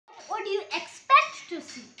would you expect to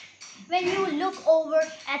see when you look over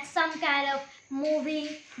at some kind of moving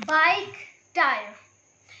bike tire?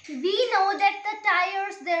 We know that the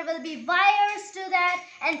tires, there will be wires to that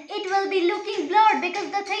and it will be looking blurred because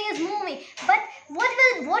the thing is moving. But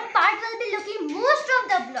what part will be looking most of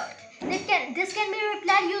the blurred? This can be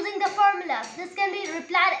replied using the formulas. This can be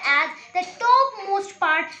replied as the topmost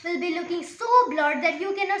part will be looking so blurred that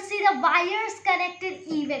you cannot see the wires connected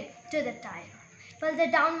even to the tire. Well,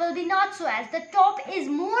 the down will be not so, as the top is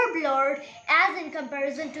more blurred as in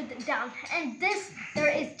comparison to the down, and this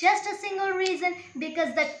there is just a single reason,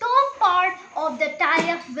 because the top part of the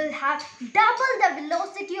tire will have double the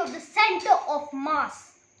velocity of the center of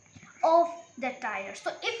mass of the tire.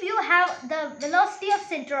 So if you have the velocity of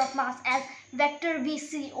center of mass as vector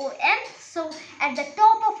VCOM, so at the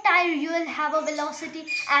top of tire you will have a velocity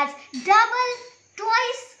as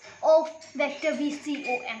twice of vector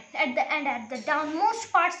VCOM. At the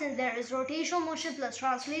downmost part, since there is rotational motion plus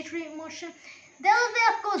translatory motion, there will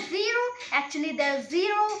be of course zero. Actually there is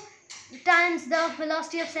 0 times the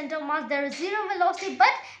velocity of center of mass. There is 0 velocity,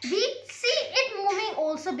 but we see it moving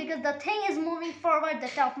also because the thing is moving forward, the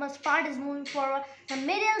topmost part is moving forward, the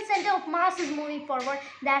middle center of mass is moving forward.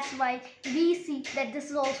 That's why we see that this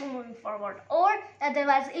is also moving forward, or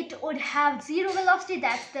otherwise it would have 0 velocity.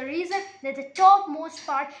 That's the reason that the topmost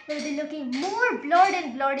part will be looking more blurred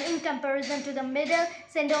in comparison to the middle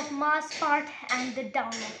center of mass part and the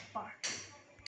downmost part.